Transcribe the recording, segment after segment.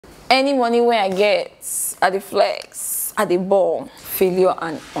Any money when I get at the flex, at the ball, failure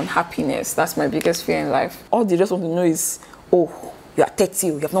and unhappiness. That's my biggest fear in life. All they just want to know is, oh, you are 30,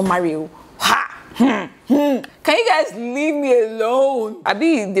 you have not married. Ha! Can you guys leave me alone? I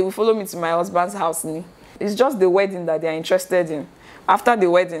mean, they will follow me to my husband's house. It's just the wedding that they're interested in. After the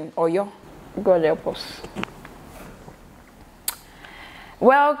wedding, oh yo, God help us.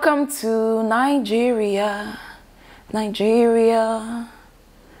 Welcome to Nigeria, Nigeria,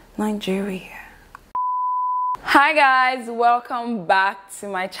 Nigeria. Hi guys, welcome back to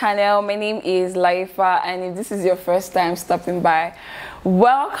my channel. My name is Laifa, and if this is your first time stopping by,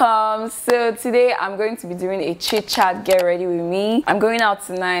 welcome. So today I'm going to be doing a chit chat, get ready with me. I'm going out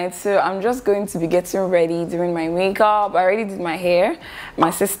tonight, so I'm just going to be getting ready, doing my makeup. I already did my hair.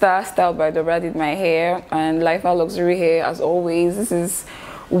 My sister, styled by Dobra, did my hair, and Laifa luxury hair as always. This is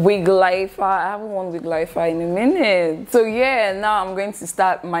wig Laifa. I haven't worn wig Laifa in a minute. So yeah, now I'm going to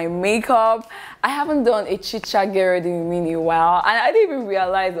start my makeup. I haven't done a chit chat get ready with me in a while, and I didn't even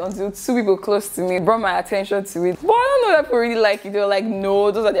realize until two people close to me brought my attention to it. But I don't know if people really like it. They're like,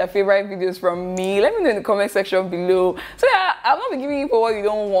 no, those are their favorite videos from me. Let me know in the comment section below. So yeah, I'll not be giving you for what you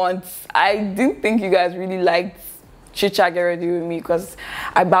don't want. I didn't think you guys really liked chit chat get ready with me because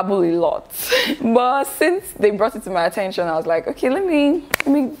I babble a lot. But since they brought it to my attention, I was like, okay, let me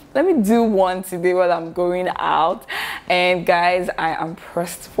do one today while I'm going out. And guys, I am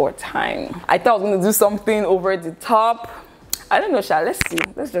pressed for time. I thought I was gonna do something over the top. I don't know, let's see.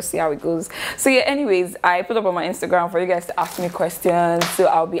 Let's just see how it goes. So yeah, anyways, I put up on my Instagram for you guys to ask me questions. So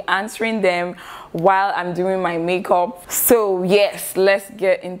I'll be answering them while I'm doing my makeup. So yes, let's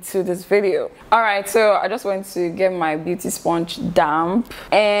get into this video. All right, so I just went to get my beauty sponge damp,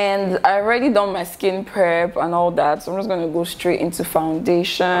 and I already done my skin prep and all that. So I'm just gonna go straight into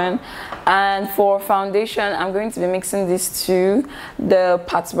foundation. And for foundation, I'm going to be mixing these two, the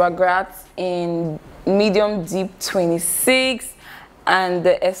Pat Bagrat in medium deep 26 and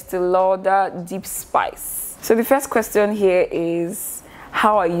the Estee Lauder deep spice. So the first question here is,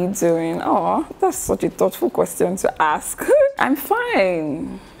 how are you doing? Oh, that's such a thoughtful question to ask. I'm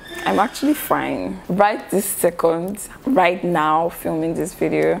fine. I'm actually fine right this second, right now, filming this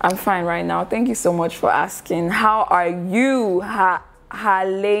video. I'm fine right now. Thank you so much for asking. How are you,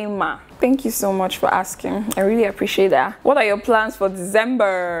 Halema? Thank you so much for asking. I really appreciate that. What are your plans for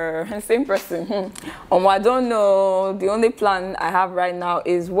December? Same person. I don't know. The only plan I have right now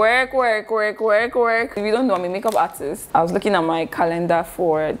is work, work, work, work, work. If you don't know, I'm a makeup artist. I was looking at my calendar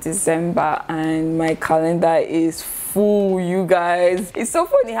for December, and my calendar is full, you guys. It's so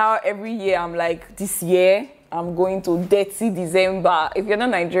funny how every year I'm like, this year I'm going to dirty December. If you're not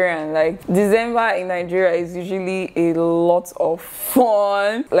Nigerian, like, December in Nigeria is usually a lot of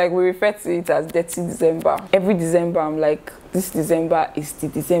fun. Like, we refer to it as dirty December. Every December I'm like, this December is the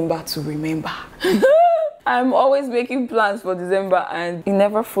December to remember. I'm always making plans for December and it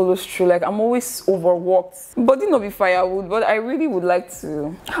never follows through. Like, I'm always overworked. Body no be firewood, but I really would like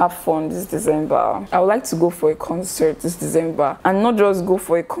to have fun this December. I would like to go for a concert this December, and not just go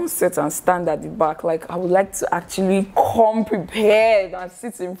for a concert and stand at the back. Like, I would like to actually come prepared and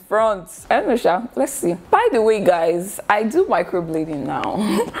sit in front. I don't know, Sha. Let's see. By the way, guys, I do microblading now.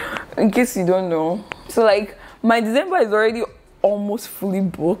 In case you don't know. So like, my December is already almost fully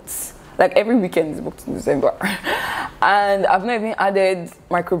booked. Like, every weekend is booked in December. And I've not even added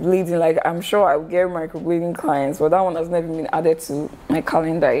microblading. Like, I'm sure I'll get microblading clients, but that one has never been added to my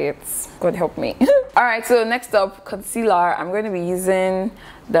calendar yet. God help me. All right, so next up, concealer. I'm going to be using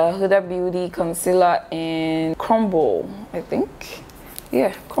the Huda Beauty concealer in Crumble, I think.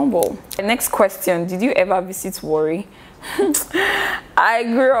 Yeah, Crumble. The next question, did you ever visit Warri? I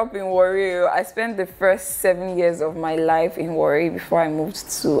grew up in Warri. I spent the first 7 years of my life in Warri before I moved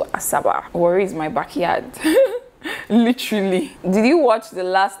to Asaba. Warri is my backyard. Literally. Did you watch the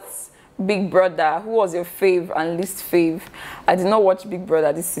last Big Brother? Who was your fave and least fave? I did not watch Big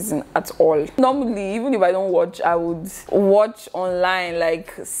Brother this season at all. Normally, even if I don't watch, I would watch online,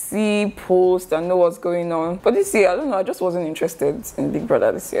 like see posts and know what's going on. But this year, I don't know, I just wasn't interested in Big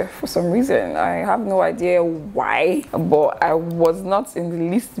Brother this year for some reason. I have no idea why, but I was not in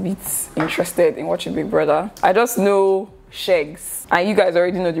the least bit interested in watching Big Brother. I just know Shegs, and you guys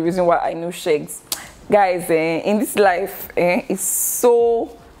already know the reason why I know Shegs. Guys, in this life, it's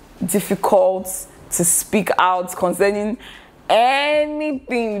so difficult to speak out concerning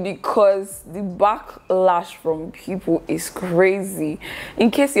anything because the backlash from people is crazy.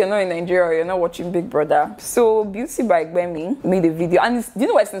 In case you're not in Nigeria or you're not watching Big Brother, so Beauty by Gbemi made a video, and do you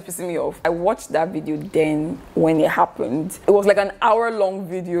know why it's pissing me off? I watched that video then when it happened. It was like an hour-long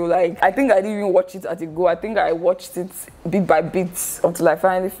video. Like, I think I didn't even watch it at a go. I think I watched it bit by bit until I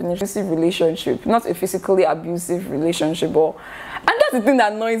finally finished. Abusive relationship, not a physically abusive relationship, but, and that's the thing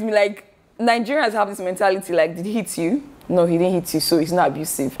that annoys me. Like, Nigerians have this mentality like, did he hit you? No, he didn't hit you, so it's not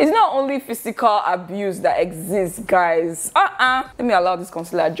abusive. It's not only physical abuse that exists, guys. Let me allow this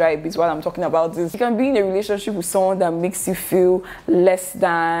concealer dry a bit while I'm talking about this. You can be in a relationship with someone that makes you feel less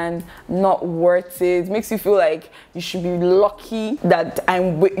than, not worth it, makes you feel like you should be lucky that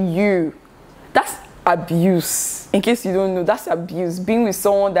I'm with you. That's abuse. In case you don't know, that's abuse. Being with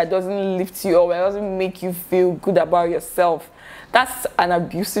someone that doesn't lift you up, that doesn't make you feel good about yourself, that's an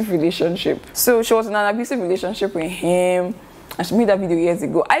abusive relationship. So she was in an abusive relationship with him, and she made that video years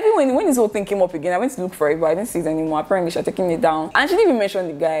ago. I even when this whole thing came up again, I went to look for it, but I didn't see it anymore. Apparently she's taking it down, and she didn't even mention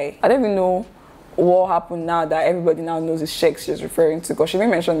the guy. I don't even know what happened now that everybody now knows the Sheiks she's referring to, because she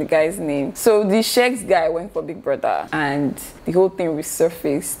didn't mention the guy's name. So the Sheiks guy went for Big Brother, and the whole thing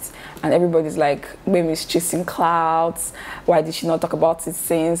resurfaced, and everybody's like, Gbemi's chasing clouds. Why did she not talk about it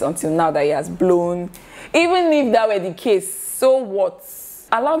since, until now that he has blown? Even if that were the case, so what?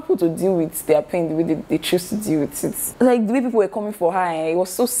 Allow people to deal with their pain the way they choose to deal with it. Like the way people were coming for her, it was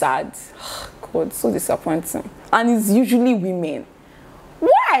so sad. God, so disappointing. And it's usually women.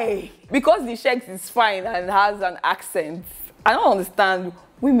 Why? Because the Sheiks is fine and has an accent. I don't understand.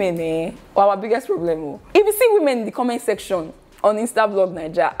 Women, our biggest problem. If you see women in the comment section on Instablog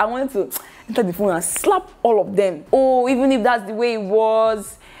Nigeria, I wanted to enter the phone and slap all of them. Oh, even if that's the way it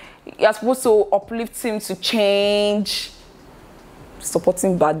was, you're supposed to uplift him to change.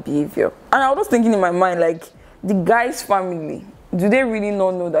 Supporting bad behavior. And I was just thinking in my mind, like, the guy's family, do they really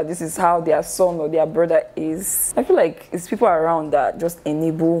not know that this is how their son or their brother is? I feel like it's people around that just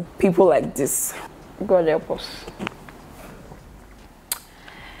enable people like this. God help us.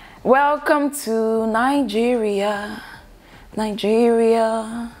 Welcome to Nigeria,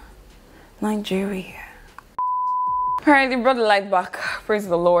 Nigeria, Nigeria. Alright, they brought the light back. Praise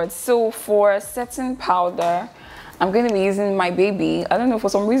the Lord. So for setting powder, I'm going to be using My Baby. I don't know, for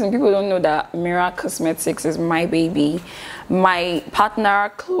some reason people don't know that Mirac Cosmetics is My Baby. My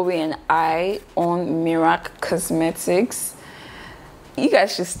partner Chloe and I own Mirac Cosmetics. You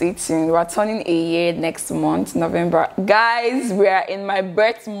guys should stay tuned. We're turning a year next month, November. Guys, we are in my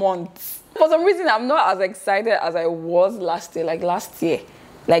birth month. For some reason, I'm not as excited as I was last year. Like last year,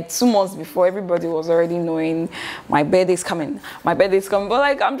 like 2 months before, everybody was already knowing my birthday's coming. My birthday's coming. But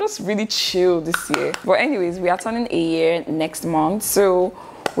like, I'm just really chill this year. But anyways, we are turning a year next month. So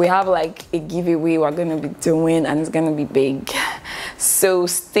we have like a giveaway we're going to be doing, and it's going to be big. So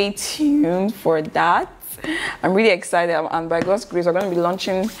stay tuned for that. I'm really excited, and by God's grace, we're going to be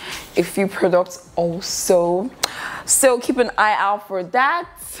launching a few products also. So keep an eye out for that.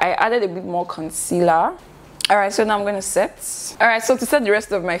 I added a bit more concealer. Alright, so now I'm going to set. Alright, so to set the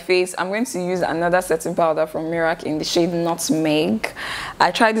rest of my face, I'm going to use another setting powder from Mirac in the shade Nutmeg.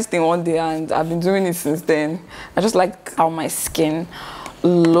 I tried this thing one day and I've been doing it since then. I just like how my skin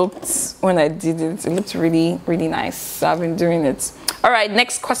looked when I did it. It looked really, really nice. So I've been doing it. Alright,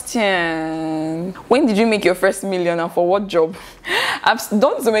 next question. When did you make your first million and for what job? I've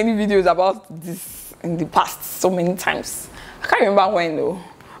done so many videos about this in the past so many times. I can't remember when though.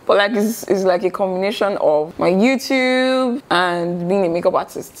 But like it's like a combination of my YouTube and being a makeup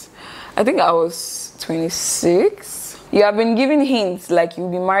artist. I think I was 26. You have been giving hints like you'll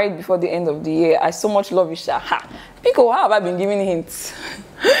be married before the end of the year. I so much love you, Sha. Pico, how have I been giving hints?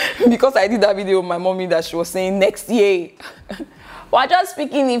 Because I did that video with my mommy that she was saying next year. We're just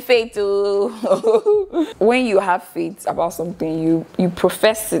speaking in faith too. When you have faith about something, you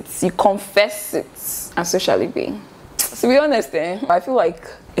profess it, you confess it, and so shall it be. To be honest, I feel like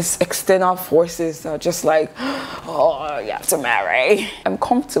it's external forces that are just like, oh, you have to marry. I'm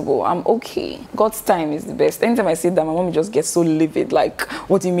comfortable, I'm okay. God's time is the best. Anytime I say that, my mom just gets so livid, like,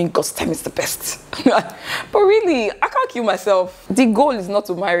 what do you mean God's time is the best? But really, I can't kill myself. The goal is not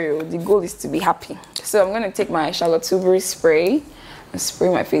to marry, the goal is to be happy. So I'm gonna take my Charlotte Tilbury spray and spray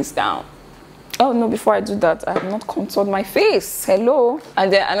my face down. Oh no, before I do that, I have not contoured my face. Hello.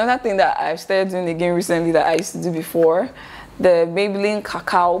 And then another thing that I've started doing again recently that I used to do before, the Maybelline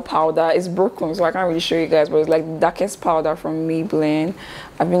cacao powder is broken, so I can't really show you guys, but it's like the darkest powder from Maybelline.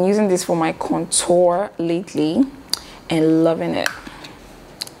 I've been using this for my contour lately and loving it.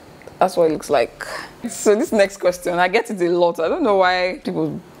 That's what it looks like. So this next question, I get it a lot. I don't know why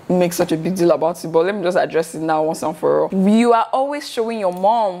people make such a big deal about it, but let me just address it now once and for all. You are always showing your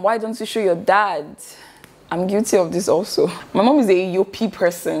mom. Why don't you show your dad? I'm guilty of this also. My mom is a EOP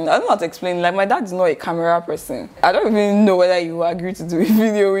person. I don't know how to explain. Like, my dad is not a camera person. I don't even know whether you will agree to do a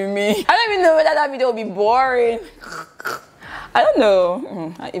video with me. I don't even know whether that video will be boring. I don't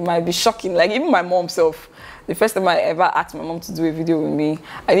know. It might be shocking. Like, even my mom self, the first time I ever asked my mom to do a video with me,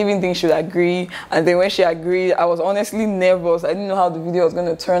 I didn't even think she would agree. And then when she agreed, I was honestly nervous. I didn't know how the video was going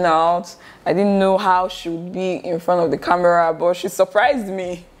to turn out. I didn't know how she would be in front of the camera, but she surprised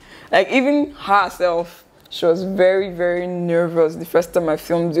me. Like, even herself, she was very, very nervous. The first time I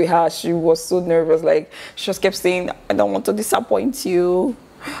filmed with her, she was so nervous. Like, she just kept saying, I don't want to disappoint you.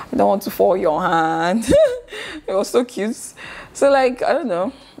 I don't want to fall your hand. It was so cute. So, like, I don't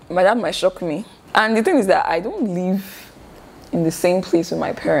know. My dad might shock me. And the thing is that I don't live in the same place with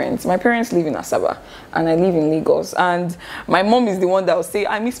my parents. My parents live in Asaba and I live in Lagos. And my mom is the one that will say,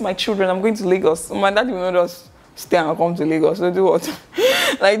 I miss my children, I'm going to Lagos. So my dad will not just stay and come to Lagos. So do what?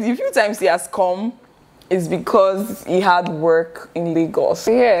 Like, the few times he has come, it's because he had work in Lagos.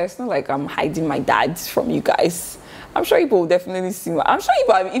 So yeah, it's not like I'm hiding my dad from you guys. I'm sure people will definitely see my... I'm sure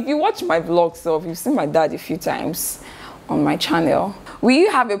if you watch my vlog stuff, you've seen my dad a few times on my channel. Will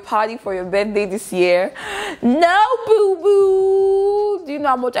you have a party for your birthday this year? No, boo-boo! Do you know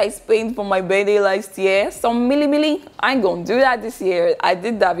how much I spent for my birthday last year? Some milli. I ain't gonna do that this year. I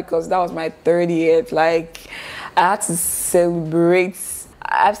did that because that was my 30th. Like, I had to celebrate.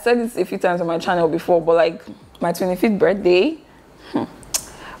 I've said this a few times on my channel before, but like, my 25th birthday,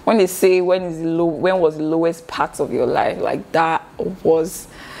 when they say when was the lowest part of your life, like, that was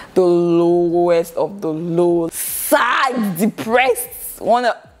the lowest of the low. Sad, depressed,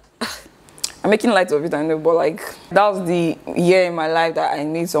 I'm making light of it, I know, but like, that was the year in my life that I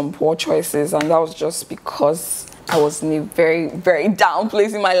made some poor choices, and that was just because I was in a very, very down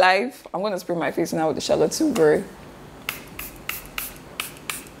place in my life. I'm gonna spray my face now with the Charlotte Tilbury.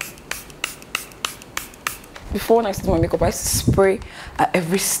 Before, when I used to do my makeup, I used to spray at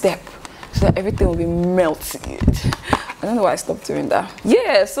every step so that everything will be melted. I don't know why I stopped doing that.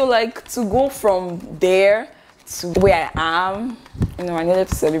 Yeah, so like, to go from there to where I am, you know, I needed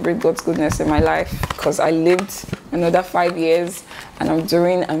to celebrate God's goodness in my life because I lived another 5 years and I'm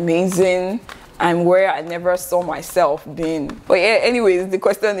doing amazing. I'm where I never saw myself being. But yeah, anyways, the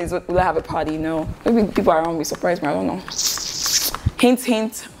question is, will I have a party? No. Maybe people around me surprise me, I don't know. Hint,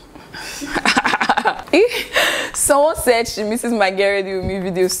 hint. Someone said she misses my get ready with me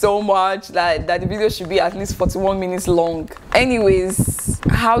video so much that the video should be at least 41 minutes long. Anyways,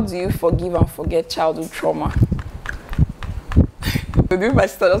 how do you forgive and forget childhood trauma? My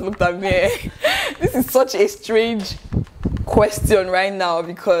sister just looked at me. This is such a strange question right now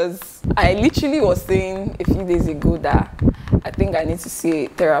because I literally was saying a few days ago that I think I need to see a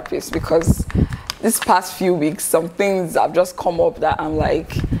therapist because this past few weeks, some things have just come up that I'm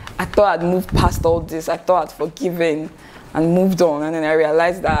like, I thought I'd moved past all this. I thought I'd forgiven and moved on. And then I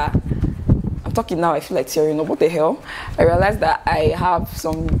realized that, I'm talking now, I feel like tearing up, what the hell? I realized that I have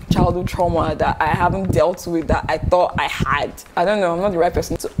some childhood trauma that I haven't dealt with that I thought I had. I don't know, I'm not the right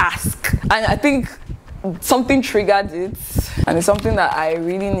person to ask. And I think something triggered it. And it's something that I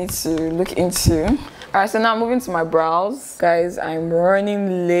really need to look into. All right, so now I'm moving to my brows. Guys, I'm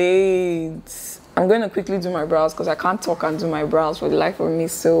running late. I'm going to quickly do my brows because I can't talk and do my brows for the life of me.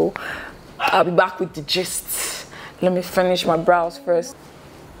 So I'll be back with the gist. Let me finish my brows first.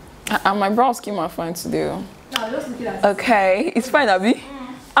 And my brows came out fine today. No, just look at it. Okay, it's fine, Abby.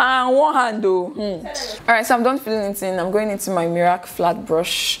 And one hand though. All right, so I'm done filling it in. I'm going into my Mirac flat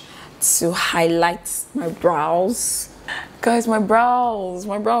brush to highlight my brows. Guys, my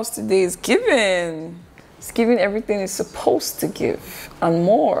brows today is giving. It's giving everything it's supposed to give and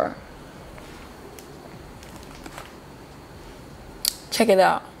more. Check it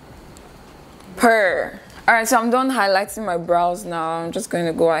out. Purr. All right, so I'm done highlighting my brows now. I'm just going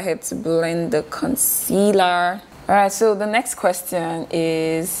to go ahead to blend the concealer. All right, so the next question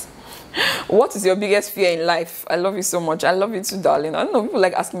is, what is your biggest fear in life? I love you so much. I love you too, darling. I don't know, people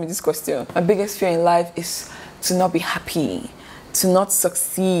like asking me this question. My biggest fear in life is to not be happy, to not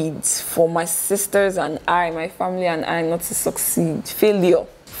succeed, for my sisters and I, my family and I not to succeed.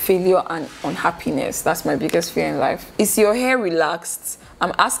 Failure and unhappiness. That's my biggest fear in life. Is your hair relaxed?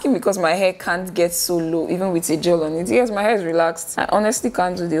 I'm asking because my hair can't get so low even with a gel on it. Yes, my hair is relaxed. I honestly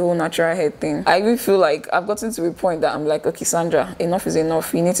can't do the whole natural hair thing. I even feel like I've gotten to a point that I'm like, okay, Sandra, enough is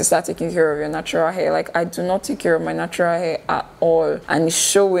enough. You need to start taking care of your natural hair. Like, I do not take care of my natural hair at all. And it's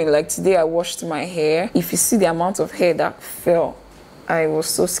showing. Like, today I washed my hair. If you see the amount of hair that fell, I was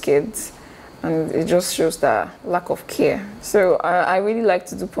so scared. and it just shows that lack of care. So I really like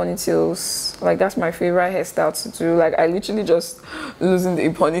to do ponytails. Like, that's my favorite hairstyle to do. Like, I literally just loosened a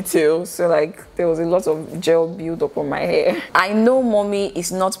ponytail, so like there was a lot of gel build up on my hair. I know mommy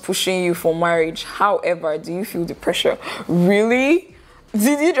is not pushing you for marriage, however, do you feel the pressure? Really?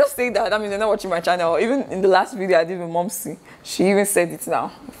 Did you just say that? I mean, they're not watching my channel. Even in the last video I did with Momsy, she even said it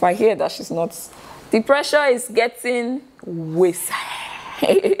now. If I hear that she's not, the pressure is getting worse.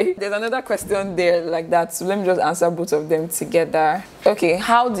 There's another question there like that, so let me just answer both of them together. Okay,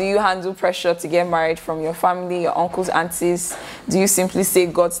 how do you handle pressure to get married from your family, your uncles, aunties? Do you simply say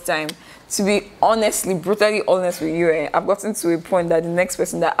God's time? To be honestly, brutally honest with you, I've gotten to a point that the next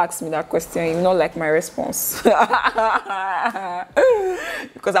person that asks me that question, you not like my response.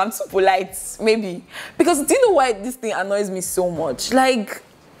 Because I'm too polite, maybe. Because do you know why this thing annoys me so much? Like,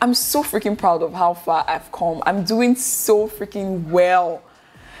 I'm so freaking proud of how far I've come. I'm doing so freaking well.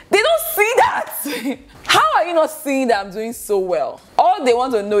 They don't see that. How are you not seeing that I'm doing so well? All they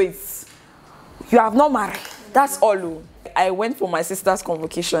want to know is, you have not married. That's all. I went for my sister's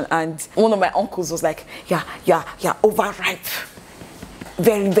convocation and one of my uncles was like, yeah, overripe.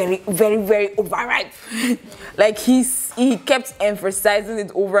 Very, very, very, very overripe. Like, he kept emphasizing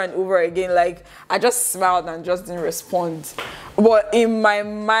it over and over again. Like, I just smiled and just didn't respond. But in my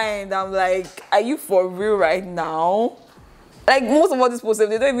mind, I'm like, are you for real right now? Like, most of all these posts,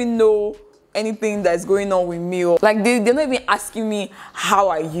 they don't even know anything that's going on with me. Or like, they're not even asking me, how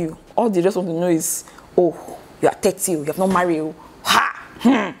are you? All they just want to know is, oh, you are 30, you have not married. Ha!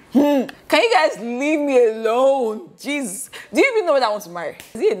 Can you guys leave me alone? Jeez. Do you even know when I want to marry?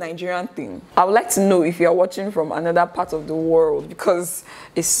 Is it a Nigerian thing? I would like to know if you're watching from another part of the world, because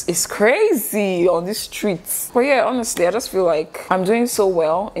it's crazy on these streets. But yeah, honestly, I just feel like I'm doing so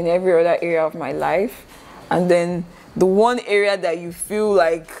well in every other area of my life. And then the one area that you feel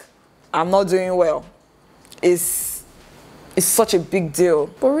like I'm not doing well is such a big deal.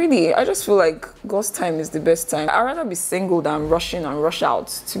 But really, I just feel like God's time is the best time. I'd rather be single than rushing and rush out,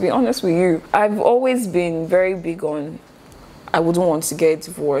 to be honest with you. I've always been very big on, I wouldn't want to get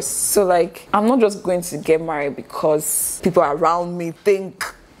divorced. So like, I'm not just going to get married because people around me think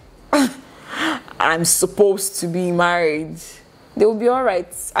I'm supposed to be married. They will be all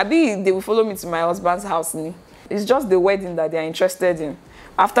right. They will follow me to my husband's house. It's just the wedding that they're interested in.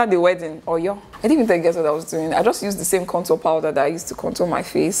 After the wedding, I didn't even think guess what I was doing. I just used the same contour powder that I used to contour my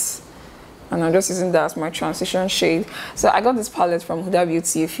face. And I'm just using that as my transition shade. So I got this palette from Huda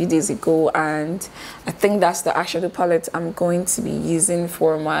Beauty a few days ago. And I think that's the eyeshadow palette I'm going to be using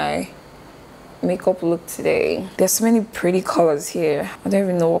for my makeup look today. There's so many pretty colors here. I don't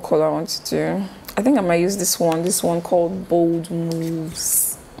even know what color I want to do. I think I might use this one called Bold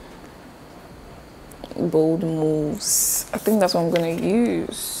Moves. Bold Moves. I think that's what I'm gonna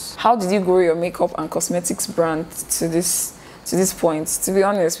use. How did you grow your makeup and cosmetics brand to this point? To be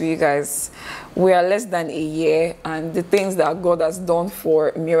honest with you guys, we are less than a year, and the things that God has done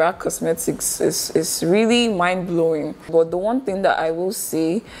for Mira Cosmetics is really mind-blowing. But the one thing that I will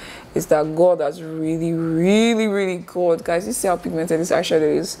say is that God has really, really, really good. Guys, you see how pigmented this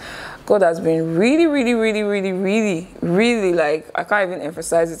eyeshadow is? God has been really, really, really, really, really, really, like, I can't even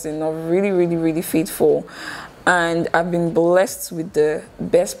emphasize it enough, really, really, really faithful. And I've been blessed with the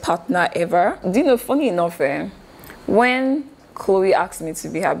best partner ever. Do you know, funny enough, when Chloe asked me to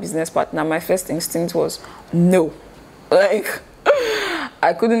be her business partner, my first instinct was no. Like,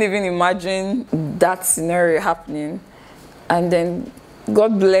 I couldn't even imagine that scenario happening. And then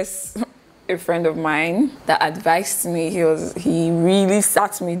God bless a friend of mine that advised me. He really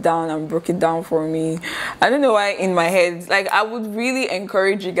sat me down and broke it down for me. I don't know why in my head, like, I would really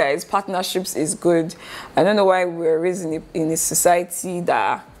encourage you guys, partnerships is good. I don't know why we're raised in a society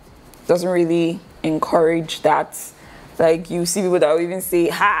that doesn't really encourage that. Like, you see people that will even say,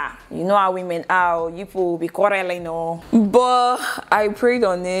 ha, you know how women are, you will be quarreling, no. But I prayed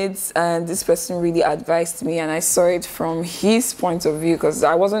on it, and this person really advised me, and I saw it from his point of view, because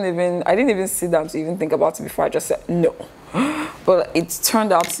I didn't even sit down to even think about it before. I just said no. But it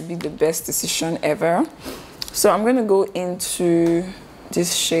turned out to be the best decision ever. So I'm gonna go into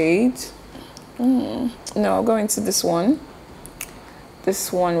this shade. No, I'll go into this one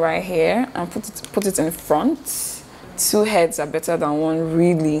right here, and put it in front. Two heads are better than one,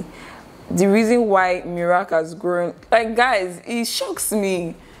 really. The reason why Miracle has grown, like, guys, it shocks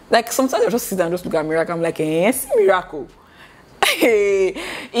me. Like, sometimes I just sit down and just look at Miracle, I'm like, yes, Miracle.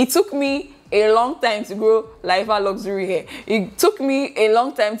 It took me a long time to grow Lifa Luxury hair. It took me a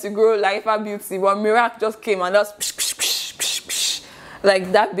long time to grow Lifa Beauty, but Miracle just came and just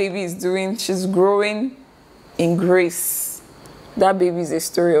like, that baby is doing, she's growing in grace. That baby is a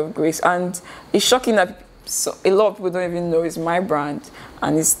story of grace, and it's shocking that a lot of people don't even know it's my brand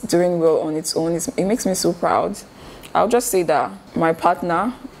and it's doing well on its own. It makes me so proud. I'll just say that my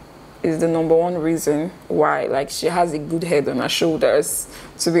partner is the #1 reason why, like, she has a good head on her shoulders,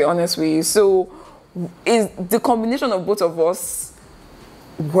 to be honest with you. So is the combination of both of us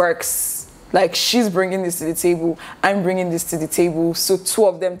works. Like, she's bringing this to the table, I'm bringing this to the table, so two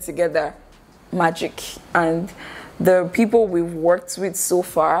of them together, magic. And the people we've worked with so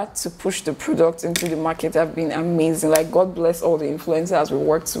far to push the product into the market have been amazing. Like, God bless all the influencers we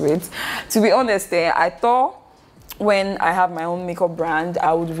worked with. To be honest, I thought when I have my own makeup brand,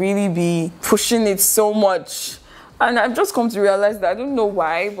 I would really be pushing it so much. And I've just come to realize that I don't know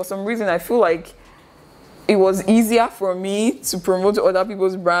why, for some reason I feel like it was easier for me to promote other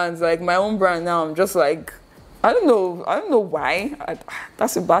people's brands. Like, my own brand now, I'm just like, I don't know why.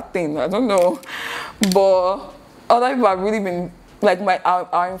 That's a bad thing, I don't know. But other people have really been, like,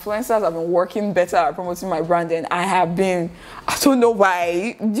 our influencers have been working better at promoting my brand than I have been. I don't know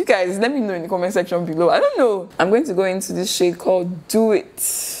why. You guys, let me know in the comment section below. I don't know. I'm going to go into this shade called Do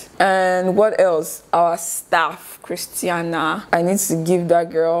It. And what else? Our staff, Christiana. I need to give that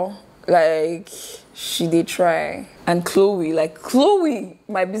girl, like, she did try. And Chloe,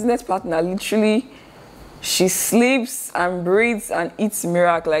 my business partner, literally, she sleeps and breathes and eats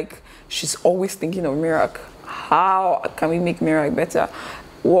Miracle. Like, she's always thinking of Miracle. How can we make Miracle better?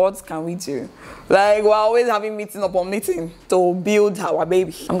 What can we do? Like, we're always having meeting upon meeting to build our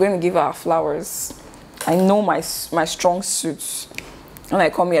baby. I'm going to give her flowers. I know my strong suits. When I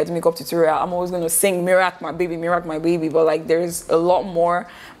come here to makeup tutorial, I'm always going to sing Miracle my baby, Miracle my baby. But, like, there's a lot more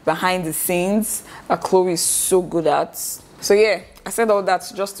behind the scenes that Chloe is so good at. So yeah, I said all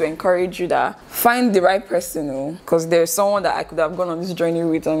that just to encourage you that find the right person, because there's someone that I could have gone on this journey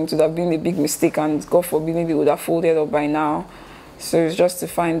with and it would have been a big mistake, and God forbid maybe it would have folded up by now. So it's just to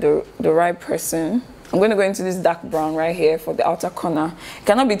find the right person. I'm going to go into this dark brown right here for the outer corner. It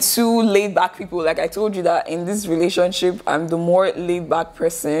cannot be too laid back people. Like, I told you that in this relationship, I'm the more laid back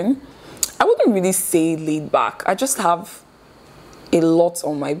person. I wouldn't really say laid back. I just have a lot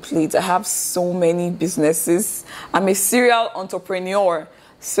on my plate. I have so many businesses. I'm a serial entrepreneur.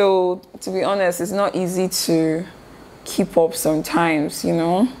 So to be honest, it's not easy to keep up sometimes, you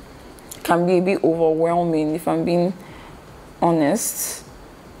know. It can be a bit overwhelming if I'm being honest.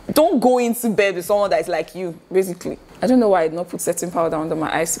 Don't go into bed with someone that is like you, basically. I don't know why I did not put setting powder under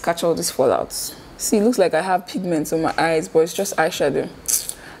my eyes to catch all these fallouts. See, it looks like I have pigments on my eyes, but it's just eyeshadow.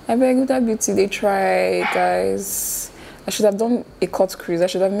 I beg you, that beauty, they try, guys. I should have done a cut crease. I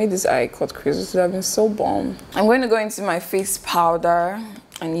should have made this eye cut crease. It would have been so bomb. I'm going to go into my face powder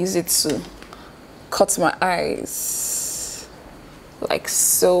and use it to cut my eyes. Like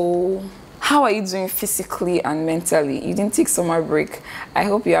so. How are you doing physically and mentally? You didn't take summer break. I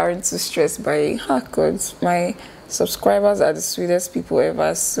hope you aren't too stressed by it. Oh God, my subscribers are the sweetest people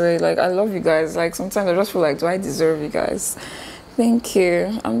ever. So, like, I love you guys. Like, sometimes I just feel like, do I deserve you guys? Thank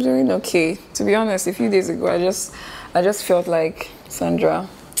you. I'm doing okay. To be honest, a few days ago, I just felt like, Sandra,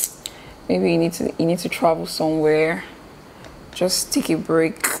 maybe you need to travel somewhere. Just take a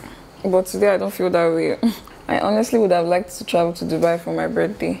break. But today I don't feel that way. I honestly would have liked to travel to Dubai for my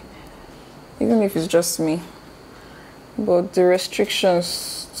birthday, even if it's just me. But the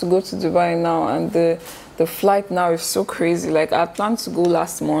restrictions to go to Dubai now and the flight now is so crazy. Like, I planned to go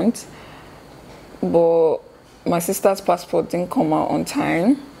last month, but my sister's passport didn't come out on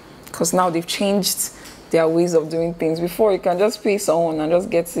time because now they've changed their ways of doing things. Before, you can just pay someone and just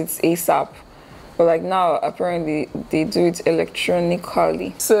get it ASAP. But like now, apparently they do it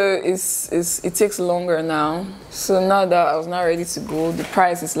electronically. So it takes longer now. So now that I was not ready to go, the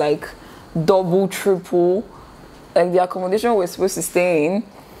price is like double, triple. Like, the accommodation we're supposed to stay in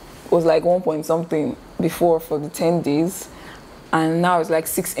was like 1 point something before for the 10 days. And now it's like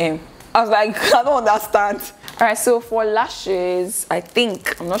 6M. I was like, I don't understand. All right, so for lashes, I'm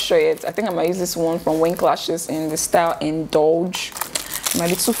not sure yet. I think I might use this one from Wink Lashes in the style Indulge. It might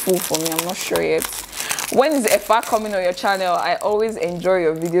be too full for me, I'm not sure yet. When is FR coming on your channel? I always enjoy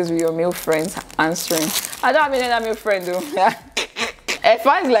your videos with your male friends answering. I don't have any other male friend though.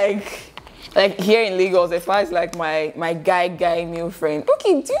 FR is like here in Lagos, FR is like my guy male friend.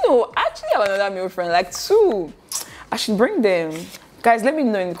 Okay, do you know, I actually have another male friend, like 2. I should bring them. Guys, let me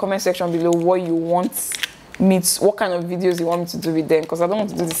know in the comment section below what you want what kind of videos you want me to do with them, because I don't want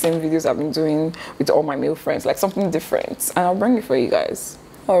to do the same videos I've been doing with all my male friends, like something different, and I'll bring it for you guys.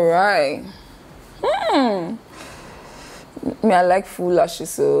 All right. I like full lashes,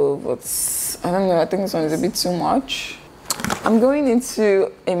 so, but I don't know, I think this one is a bit too much. I'm going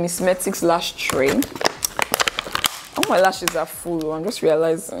into a Mismetics lash tray. Oh my lashes are full. I'm just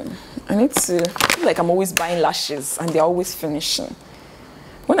realizing I need to, I feel like I'm always buying lashes and they're always finishing.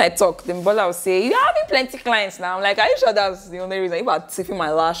 When I talk, the brother will say, "You're having plenty clients now." I'm like, "Are you sure that's the only reason?" If I'm tipping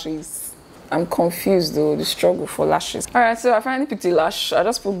my lashes, I'm confused though, the struggle for lashes. All right, so I finally picked a lash. I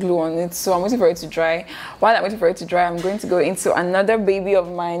just put glue on it, so I'm waiting for it to dry. While I'm waiting for it to dry, I'm going to go into another baby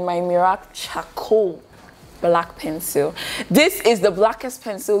of mine, my Mirac Charcoal black pencil. This is the blackest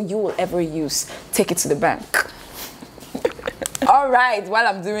pencil you will ever use. Take it to the bank. All right, while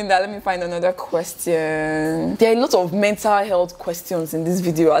I'm doing that, let me find another question. There are a lot of mental health questions in this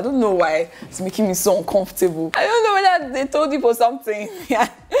video. I don't know why it's making me so uncomfortable. I don't know whether they told you for something.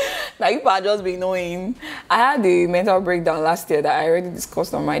 Like, people are just being knowing. I had a mental breakdown last year that I already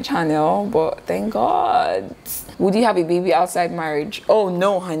discussed on my channel, but thank God. Would you have a baby outside marriage? Oh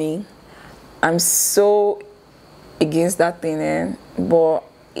no, honey. I'm so against that thing, but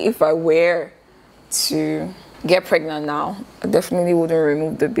if I were to get pregnant now, I definitely wouldn't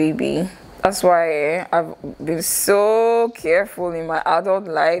remove the baby. That's why I've been so careful in my adult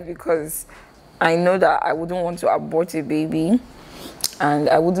life, because I know that I wouldn't want to abort a baby, and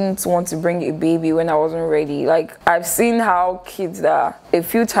I wouldn't want to bring a baby when I wasn't ready. Like, I've seen how kids that a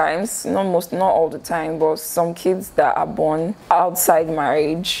few times, not all the time, but some kids that are born outside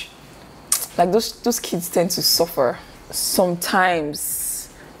marriage, like those kids tend to suffer sometimes.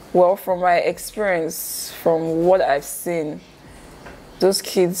 Well, from my experience, from what I've seen, those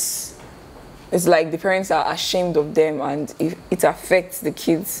kids, it's like the parents are ashamed of them, and it affects the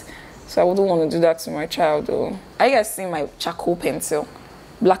kids. So I wouldn't want to do that to my child though. Are you guys seeing my charcoal pencil?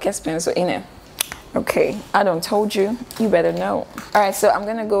 Blackest pencil in it. Okay, I don't told you, you better know. All right, so I'm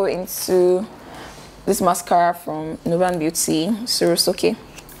gonna go into this mascara from Nuban Beauty, Surosoke.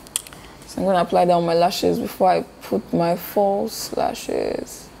 So I'm gonna apply that on my lashes before I put my false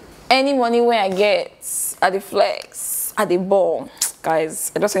lashes. Any money where I get at the flex, at the ball.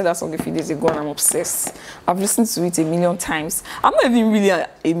 Guys, I just heard that song a few days ago and I'm obsessed. I've listened to it a million times. I'm not even really a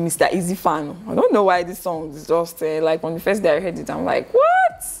Mr. Easy fan. I don't know why this song is just like, on the first day I heard it, I'm like,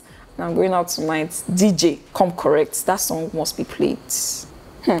 what? And I'm going out tonight. DJ, come correct. That song must be played.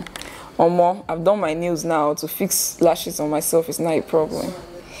 Omo, I've done my nails now. To fix lashes on myself is not a problem.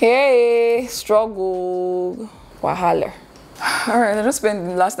 Hey, struggle. Wahala. Alright, I just spent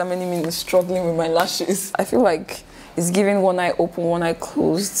the last many minutes struggling with my lashes. I feel like it's giving one eye open, one eye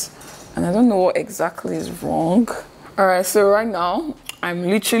closed, and I don't know what exactly is wrong. Alright, so right now, I'm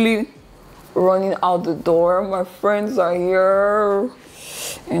literally running out the door. My friends are here,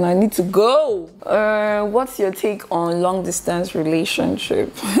 and I need to go. What's your take on long distance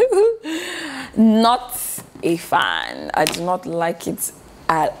relationship? Not a fan. I do not like it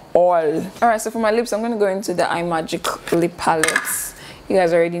at all. All right, so for my lips, I'm gonna go into the iMagic lip palette. You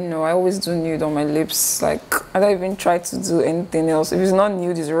guys already know I always do nude on my lips. Like, I don't even try to do anything else. If it's not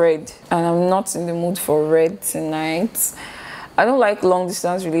nude, it's red, and I'm not in the mood for red tonight. I don't like long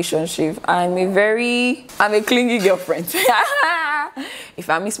distance relationship. I'm a clingy girlfriend. If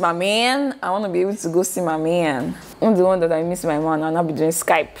I miss my man, I want to be able to go see my man. I'm the one that I miss my man, and I'll be doing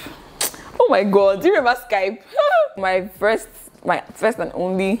Skype. Oh my God, do you remember Skype? My first and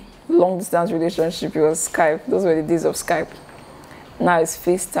only long distance relationship, it was Skype. Those were the days of Skype. Now it's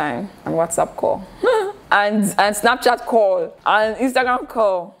FaceTime and WhatsApp call and Snapchat call and Instagram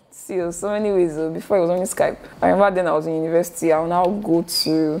call. See, so many ways though. Before it was only Skype. I remember then I was in university. I'll now go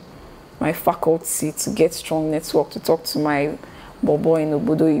to my faculty to get strong network to talk to my bobo in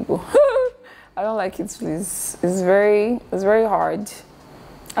Obodo Ibo. I don't like it, please. It's very hard,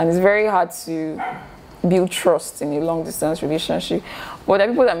 and it's very hard to build trust in a long distance relationship. But there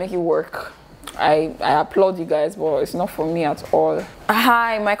are people that make it work. I applaud you guys, but it's not for me at all.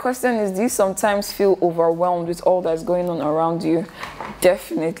 Hi, my question is, do you sometimes feel overwhelmed with all that's going on around you?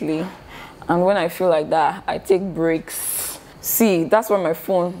 Definitely. And when I feel like that, I take breaks. See, that's why my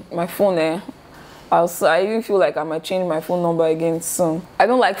phone I even feel like I might change my phone number again soon. I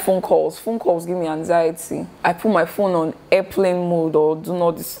don't like phone calls. Phone calls give me anxiety. I put my phone on airplane mode or do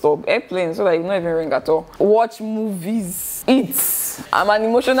not disturb. Airplane, so that you don't even ring at all. Watch movies. Eat. I'm an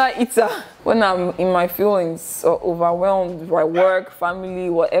emotional eater. When I'm in my feelings or overwhelmed by work, family,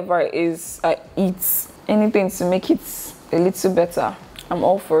 whatever it is, I eat. Anything to make it a little better. I'm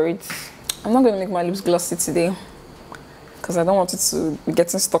all for it. I'm not going to make my lips glossy today, because I don't want it to be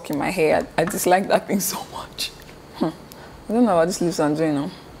getting stuck in my hair. I dislike that thing so much. I don't know how these lips are doing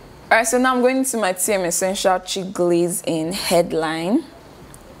now. Alright, so now I'm going into my TM Essential Cheek Glaze in Headline.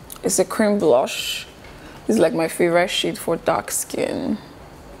 It's a cream blush. This is like my favorite shade for dark skin.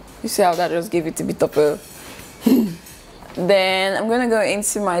 You see how that just gave it a bit of a Then I'm gonna go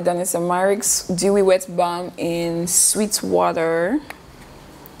into my Danis Amarix Dewy Wet Balm in Sweet Water.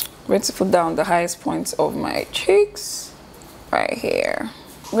 I'm going to put down the highest points of my cheeks right here.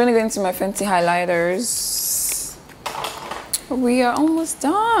 I'm gonna go into my Fenty highlighters. We are almost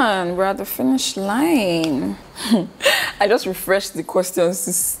done. We're at the finish line. I just refreshed the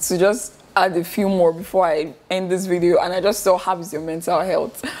questions to just add a few more before I end this video, and I just saw how is your mental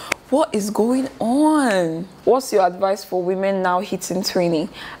health. What is going on? What's your advice for women now hitting 20?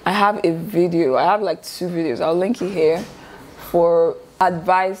 I have a video. I have like 2 videos. I'll link it here for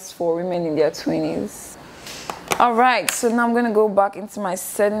advice for women in their 20s. All right, so now I'm gonna go back into my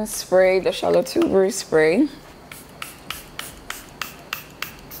setting spray, the Charlotte Tilbury spray.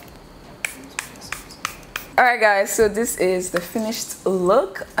 All right, guys, so this is the finished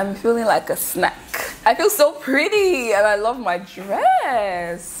look. I'm feeling like a snack. I feel so pretty and I love my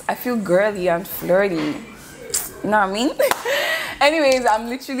dress. I feel girly and flirty. You know what I mean? Anyways, I'm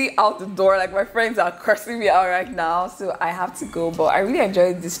literally out the door. Like, my friends are cursing me out right now, so I have to go. But I really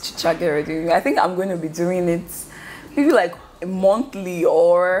enjoyed this chit-chat we're doing. I think I'm going to be doing it maybe like monthly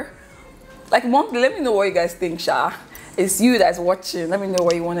or like monthly. Let me know what you guys think, Sha. It's you that's watching. Let me know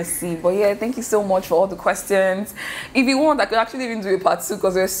what you want to see. But yeah, thank you so much for all the questions. If you want, I could actually even do a part 2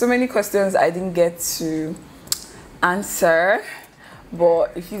 because there's so many questions I didn't get to answer.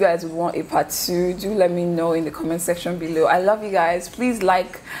 But if you guys would want a part 2, do let me know in the comment section below. I love you guys. Please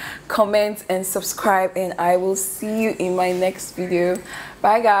like, comment, and subscribe, and I will see you in my next video.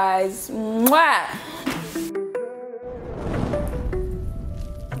 Bye, guys. Mwah!